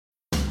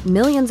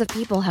Millions of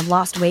people have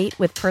lost weight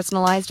with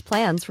personalized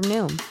plans from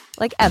Noom.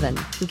 Like Evan,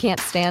 who can't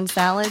stand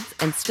salads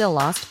and still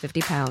lost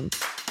 50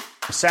 pounds.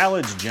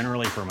 Salads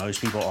generally for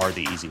most people are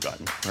the easy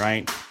button,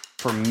 right?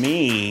 For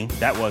me,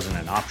 that wasn't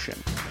an option.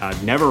 I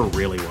never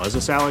really was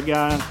a salad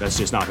guy. That's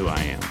just not who I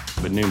am.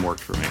 But Noom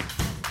worked for me.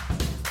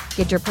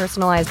 Get your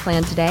personalized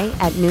plan today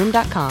at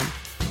Noom.com.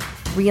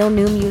 Real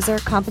Noom user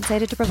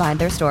compensated to provide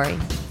their story.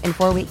 In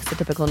 4 weeks, the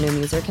typical Noom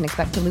user can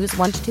expect to lose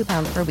 1 to 2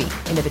 pounds per week.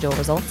 Individual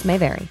results may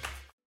vary.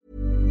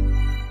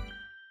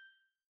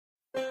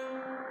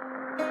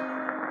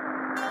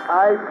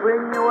 I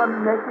bring you a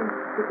message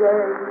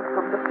today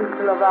from the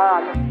people of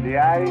Ireland. The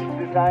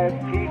Irish desire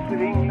peace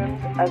with England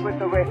and with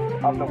the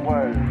rest of the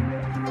world.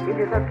 It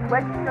is a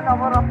question of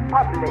a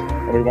republic.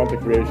 And we want the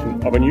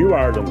creation of a new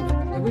Ireland.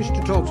 I wish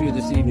to talk to you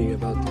this evening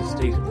about the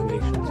state of the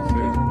nation's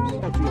affairs.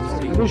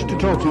 I wish to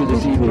talk to you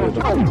this evening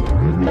about...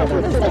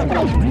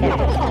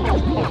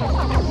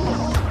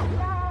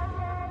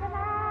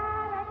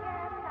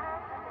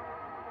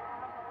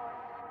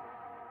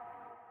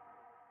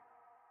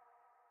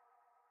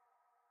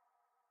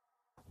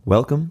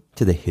 Welcome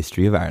to the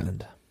History of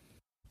Ireland.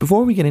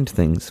 Before we get into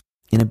things,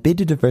 in a bid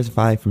to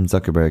diversify from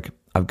Zuckerberg,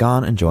 I've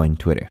gone and joined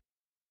Twitter.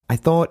 I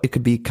thought it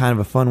could be kind of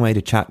a fun way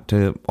to chat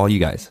to all you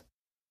guys.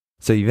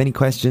 So if you have any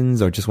questions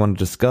or just want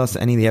to discuss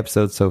any of the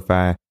episodes so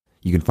far,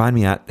 you can find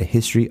me at the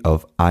History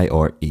of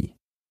IRE.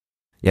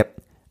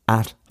 Yep,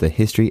 at the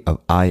History of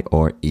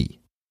IRE.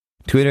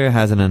 Twitter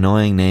has an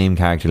annoying name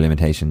character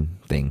limitation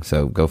thing,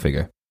 so go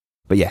figure.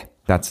 But yeah,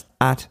 that's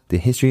at the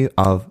History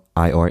of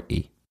IRE.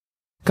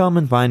 Come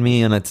and find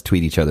me and let's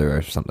tweet each other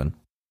or something.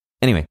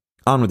 Anyway,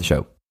 on with the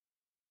show.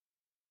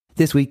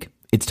 This week,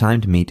 it's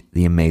time to meet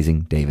the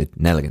amazing David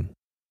Nelligan.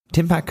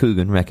 Tim Pat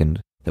Coogan reckoned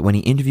that when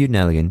he interviewed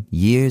Nelligan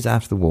years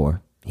after the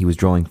war, he was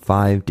drawing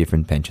 5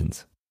 different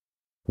pensions.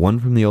 One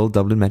from the old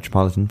Dublin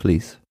Metropolitan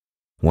Police,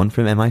 one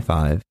from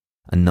MI5,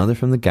 another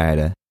from the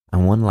Garda,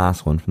 and one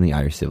last one from the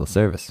Irish Civil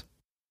Service.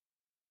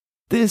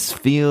 This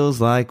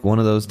feels like one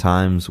of those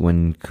times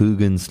when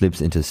Coogan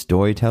slips into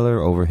storyteller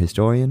over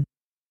historian.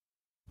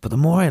 But the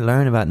more I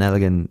learn about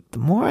Nelligan, the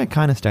more I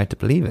kind of start to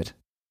believe it.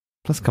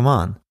 Plus, come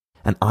on,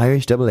 an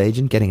Irish double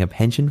agent getting a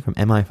pension from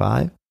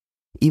MI5?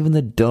 Even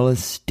the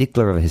dullest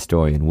stickler of a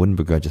historian wouldn't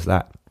begrudge us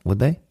that, would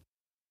they?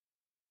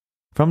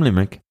 From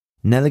Limerick,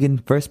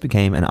 Nelligan first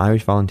became an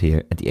Irish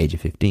volunteer at the age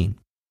of 15.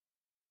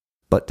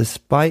 But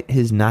despite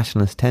his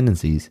nationalist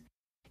tendencies,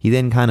 he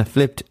then kind of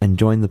flipped and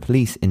joined the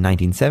police in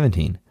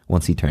 1917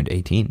 once he turned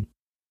 18.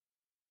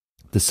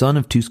 The son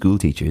of 2 school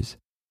teachers,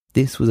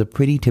 this was a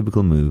pretty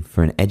typical move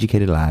for an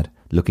educated lad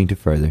looking to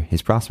further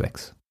his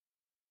prospects.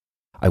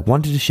 I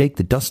wanted to shake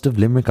the dust of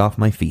Limerick off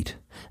my feet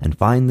and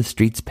find the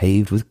streets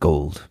paved with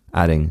gold,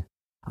 adding,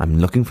 I'm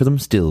looking for them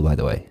still, by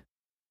the way.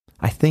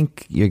 I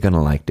think you're going to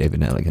like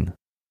David Nelligan.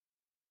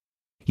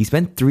 He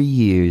spent 3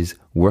 years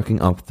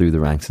working up through the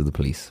ranks of the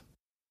police,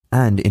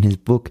 and in his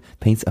book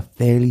paints a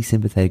fairly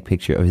sympathetic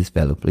picture of his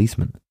fellow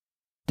policemen,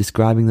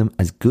 describing them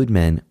as good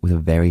men with a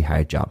very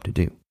hard job to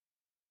do.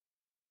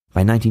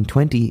 By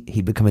 1920,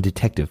 he'd become a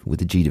detective with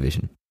the G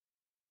Division.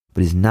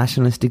 But his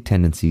nationalistic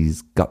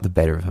tendencies got the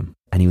better of him,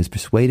 and he was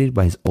persuaded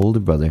by his older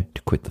brother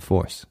to quit the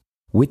force.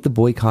 With the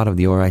boycott of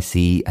the RIC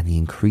and the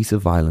increase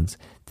of violence,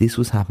 this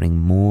was happening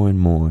more and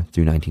more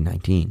through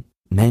 1919.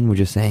 Men were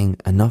just saying,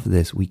 enough of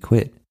this, we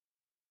quit.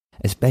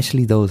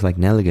 Especially those like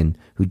Nelligan,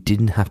 who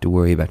didn't have to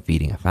worry about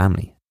feeding a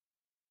family.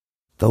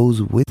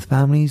 Those with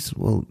families,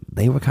 well,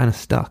 they were kind of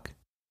stuck.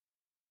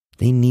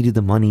 They needed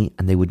the money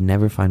and they would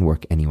never find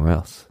work anywhere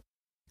else.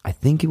 I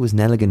think it was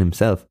Nelligan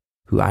himself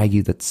who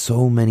argued that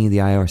so many of the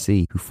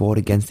IRC who fought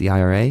against the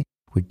IRA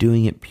were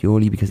doing it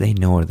purely because they had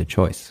no other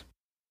choice.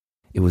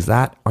 It was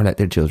that or let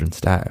their children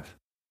starve.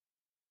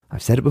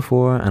 I've said it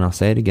before and I'll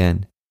say it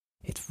again.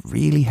 It's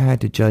really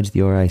hard to judge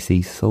the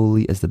RIC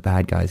solely as the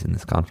bad guys in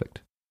this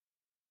conflict.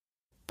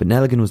 But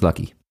Nelligan was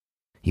lucky.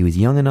 He was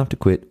young enough to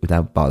quit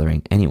without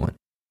bothering anyone.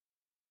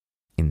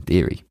 In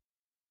theory.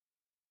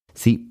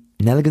 See,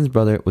 Nelligan's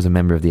brother was a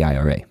member of the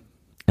IRA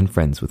and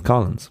friends with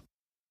Collins.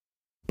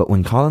 But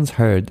when Collins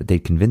heard that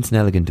they'd convinced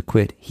Nelligan to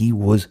quit, he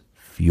was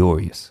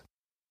furious.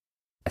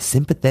 A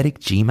sympathetic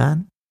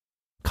G-man?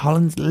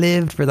 Collins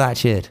lived for that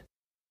shit.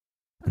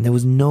 And there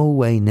was no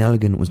way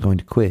Nelligan was going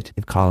to quit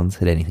if Collins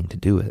had anything to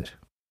do with it.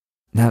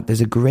 Now,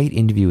 there's a great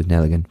interview with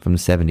Nelligan from the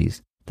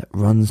 70s that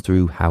runs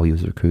through how he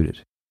was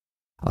recruited.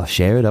 I'll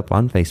share it up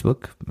on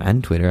Facebook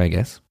and Twitter, I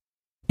guess.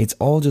 It's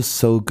all just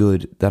so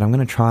good that I'm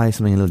going to try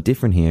something a little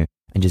different here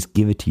and just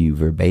give it to you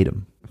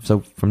verbatim. So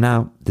from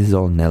now, this is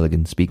all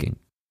Nelligan speaking.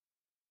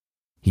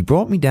 He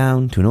brought me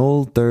down to an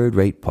old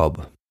third-rate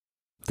pub.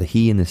 The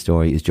he in this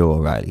story is Joe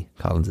O'Reilly,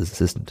 Collins'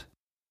 assistant.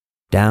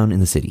 Down in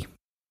the city.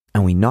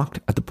 And we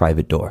knocked at the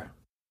private door.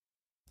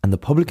 And the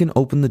publican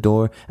opened the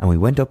door and we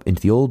went up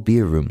into the old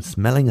beer room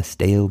smelling a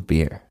stale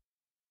beer.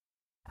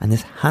 And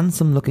this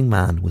handsome-looking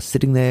man was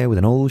sitting there with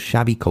an old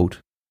shabby coat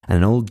and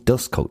an old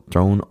dust coat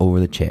thrown over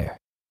the chair.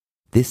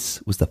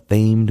 This was the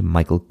famed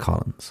Michael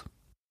Collins.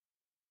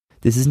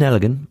 "This is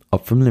Nelligan,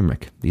 up from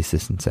Limerick," the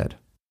assistant said.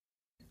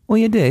 "Oh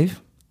yeah,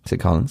 Dave? said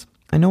Collins.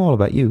 I know all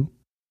about you.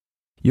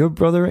 Your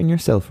brother and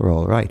yourself are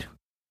all right.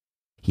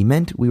 He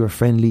meant we were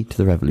friendly to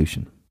the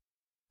revolution.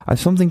 I've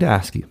something to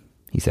ask you,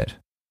 he said.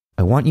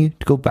 I want you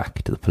to go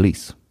back to the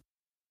police.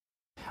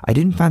 I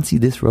didn't fancy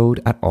this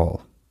road at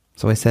all,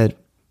 so I said,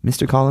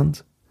 Mr.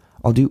 Collins,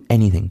 I'll do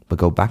anything but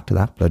go back to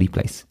that bloody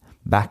place,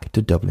 back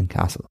to Dublin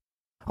Castle.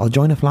 I'll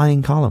join a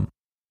flying column.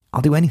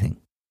 I'll do anything.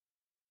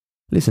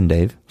 Listen,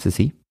 Dave, says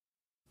he.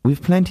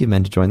 We've plenty of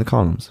men to join the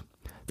columns.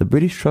 The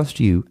British trust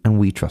you and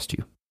we trust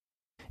you.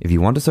 If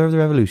you want to serve the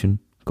revolution,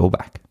 go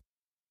back.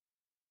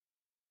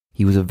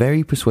 He was a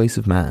very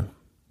persuasive man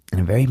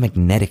and a very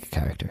magnetic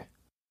character.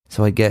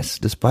 So I guess,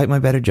 despite my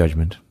better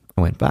judgment,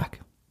 I went back.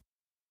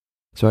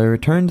 So I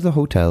returned to the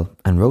hotel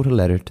and wrote a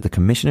letter to the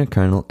Commissioner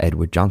Colonel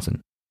Edward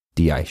Johnson,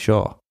 D.I.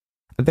 Shaw.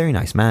 A very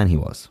nice man he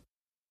was.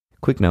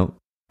 Quick note,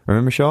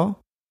 remember Shaw?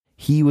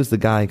 He was the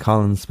guy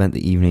Collins spent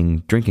the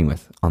evening drinking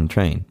with on the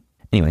train.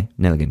 Anyway,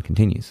 Nelligan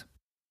continues.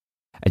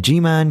 A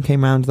G-man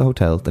came round to the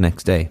hotel the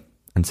next day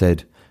and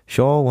said,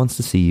 Shaw wants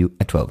to see you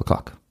at 12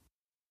 o'clock.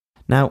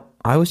 Now,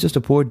 I was just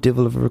a poor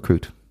divil of a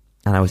recruit,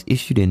 and I was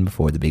issued in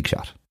before the big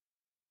shot.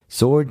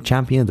 Sword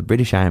champion of the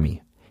British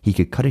Army. He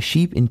could cut a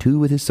sheep in two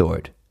with his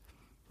sword.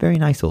 Very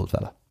nice old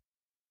fella.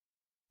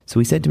 So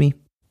he said to me,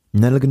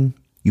 Nelligan,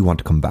 you want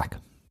to come back?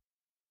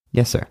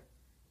 Yes, sir,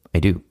 I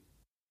do.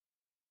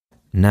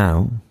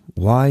 Now,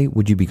 why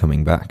would you be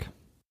coming back?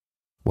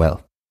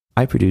 Well,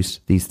 I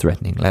produced these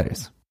threatening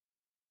letters.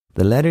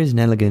 The letters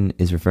Nelligan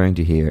is referring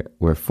to here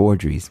were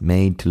forgeries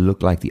made to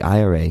look like the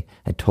IRA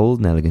had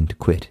told Nelligan to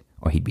quit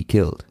or he'd be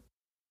killed.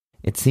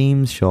 It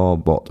seems Shaw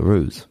bought the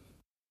ruse.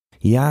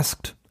 He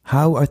asked,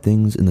 How are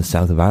things in the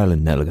south of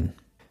Ireland, Nelligan?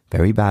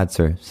 Very bad,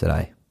 sir, said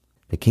I.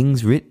 The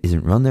King's writ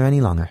isn't run there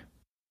any longer.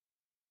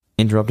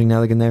 Interrupting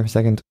Nelligan there for a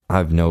second,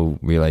 I've no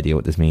real idea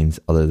what this means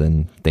other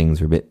than things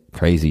were a bit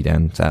crazy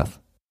down south.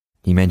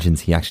 He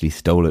mentions he actually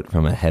stole it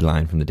from a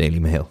headline from the Daily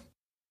Mail.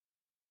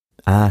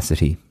 Ah, said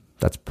he,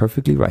 that's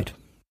perfectly right.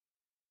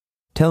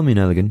 Tell me,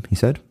 Nelligan, he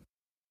said,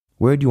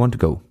 where do you want to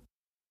go?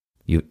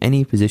 You have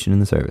any position in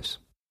the service?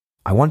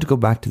 I want to go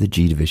back to the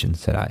G Division,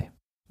 said I.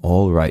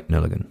 All right,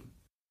 Nelligan.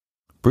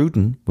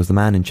 Bruton was the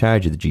man in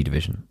charge of the G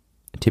Division,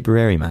 a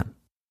Tipperary man.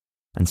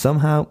 And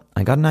somehow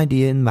I got an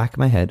idea in the back of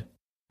my head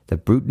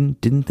that Bruton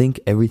didn't think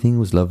everything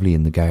was lovely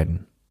in the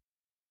garden.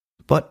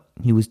 But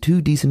he was too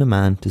decent a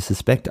man to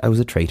suspect I was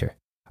a traitor,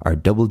 or a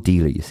double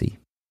dealer, you see.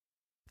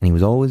 And he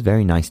was always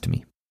very nice to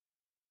me.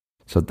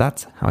 So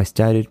that's how I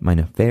started my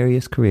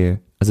nefarious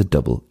career as a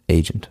double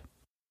agent.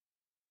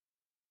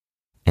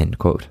 End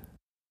quote.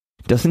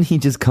 Doesn't he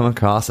just come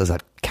across as a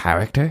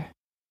character?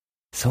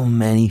 So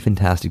many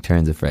fantastic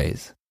turns of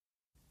phrase.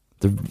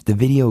 The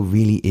video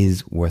really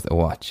is worth a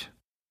watch.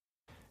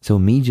 So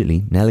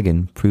immediately,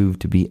 Nelligan proved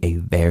to be a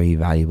very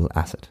valuable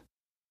asset.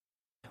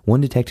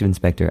 One Detective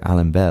Inspector,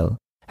 Alan Bell,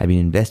 had been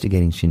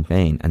investigating Sinn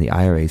Féin and the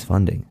IRA's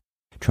funding,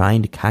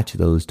 trying to catch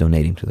those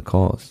donating to the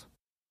cause.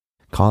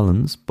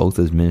 Collins, both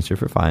as Minister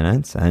for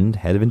Finance and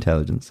Head of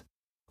Intelligence,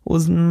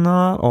 was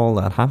not all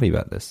that happy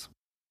about this.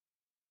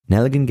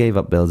 Nelligan gave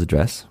up Bell's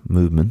address,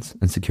 movements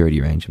and security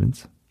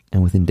arrangements,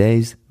 and within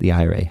days the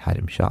IRA had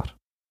him shot.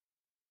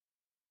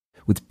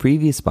 With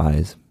previous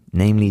spies,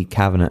 namely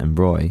Kavanagh and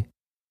Broy,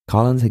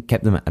 Collins had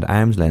kept them at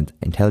arm's length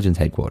intelligence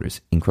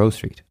headquarters in Crow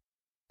Street.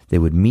 They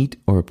would meet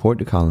or report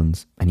to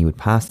Collins and he would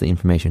pass the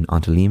information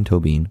on to Liam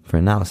Tobin for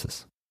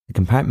analysis. The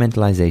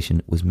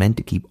compartmentalisation was meant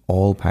to keep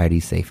all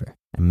parties safer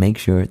and make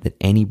sure that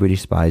any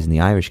British spies in the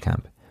Irish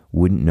camp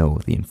wouldn't know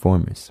of the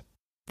informers.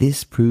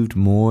 This proved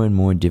more and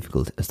more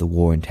difficult as the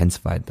war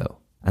intensified though,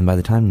 and by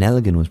the time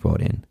Nelligan was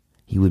brought in,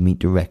 he would meet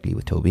directly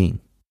with Tobin.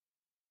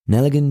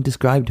 Nelligan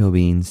described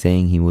Tobin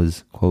saying he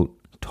was, quote,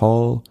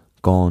 tall,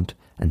 gaunt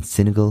and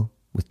cynical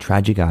with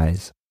tragic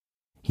eyes.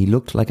 He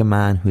looked like a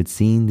man who had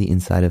seen the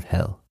inside of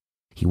hell.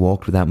 He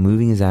walked without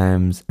moving his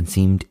arms and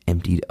seemed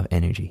emptied of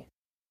energy.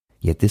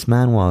 Yet this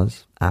man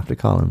was, after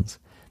Collins,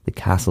 the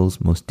castle's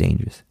most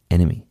dangerous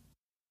enemy.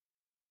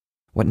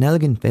 What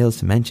Nelligan fails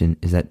to mention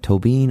is that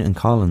Tobin and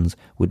Collins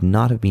would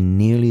not have been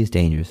nearly as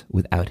dangerous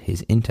without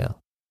his intel.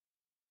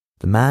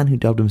 The man who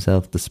dubbed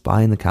himself the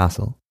spy in the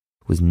castle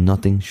was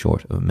nothing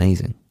short of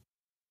amazing.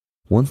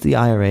 Once the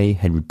IRA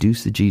had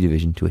reduced the G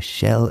Division to a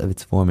shell of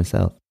its former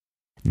self,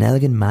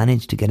 Nelligan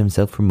managed to get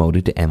himself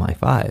promoted to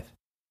MI5,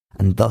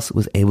 and thus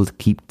was able to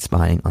keep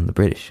spying on the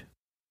British.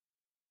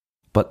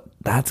 But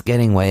that's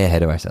getting way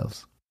ahead of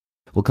ourselves.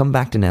 We'll come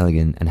back to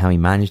Nelligan and how he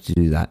managed to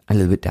do that a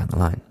little bit down the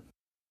line.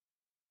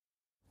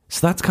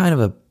 So that's kind of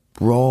a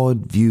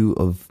broad view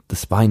of the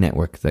spy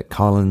network that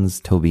Collins,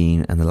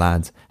 Tobin and the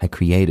lads had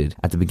created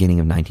at the beginning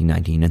of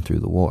 1919 and through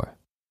the war.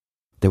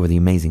 There were the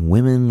amazing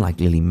women like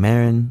Lily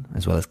Merrin,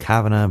 as well as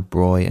Kavanagh,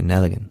 Broy and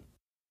Nelligan.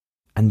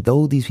 And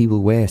though these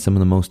people were some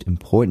of the most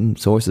important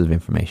sources of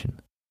information,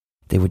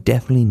 they were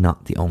definitely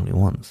not the only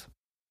ones.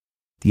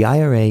 The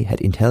IRA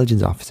had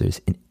intelligence officers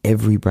in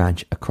every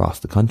branch across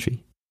the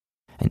country,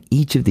 and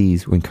each of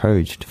these were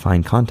encouraged to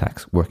find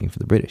contacts working for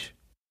the British.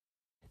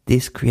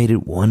 This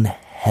created one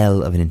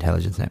hell of an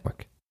intelligence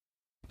network.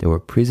 There were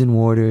prison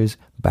warders,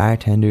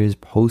 bartenders,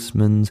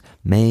 postmen,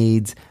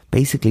 maids,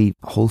 basically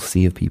a whole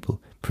sea of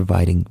people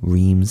providing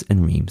reams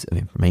and reams of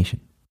information.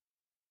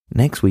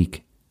 Next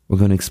week, we're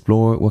going to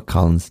explore what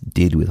Collins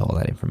did with all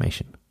that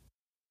information.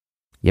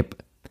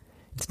 Yep,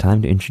 it's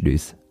time to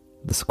introduce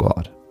the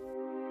squad.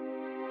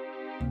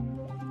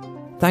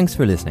 Thanks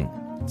for listening.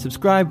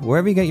 Subscribe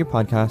wherever you get your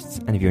podcasts,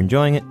 and if you're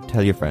enjoying it,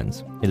 tell your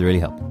friends. It'll really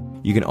help.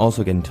 You can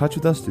also get in touch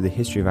with us through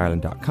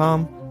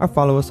thehistoryofireland.com or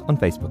follow us on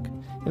Facebook.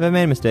 If I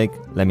made a mistake,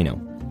 let me know.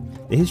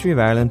 The History of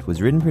Ireland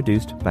was written and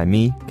produced by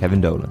me,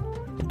 Kevin Dolan.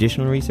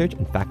 Additional research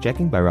and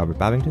fact-checking by Robert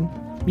Babington.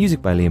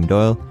 Music by Liam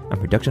Doyle, and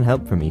production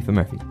help from Aoife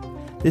Murphy.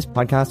 This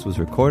podcast was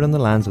recorded on the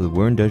lands of the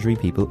Wurundjeri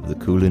people of the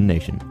Kulin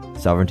Nation.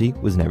 Sovereignty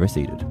was never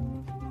ceded.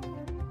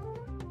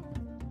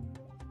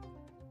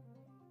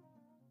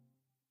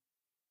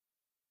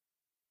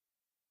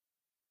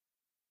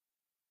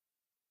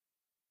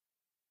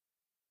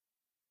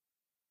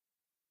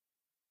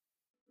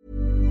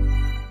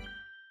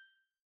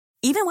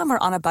 Even when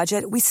we're on a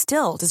budget, we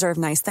still deserve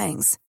nice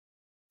things.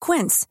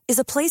 Quince is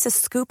a place to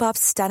scoop up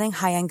stunning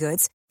high-end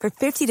goods for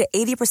 50 to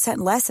 80%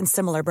 less than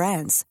similar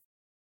brands.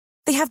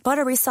 They have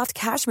buttery soft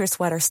cashmere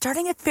sweaters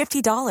starting at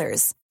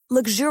 $50,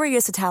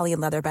 luxurious Italian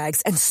leather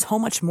bags, and so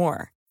much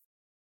more.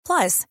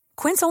 Plus,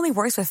 Quince only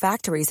works with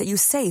factories that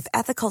use safe,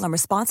 ethical, and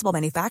responsible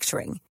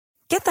manufacturing.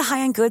 Get the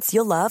high-end goods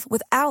you'll love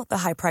without the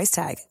high price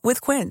tag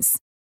with Quince.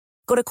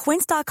 Go to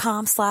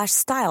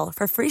quince.com/style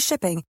for free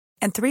shipping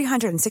and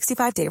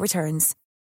 365-day returns.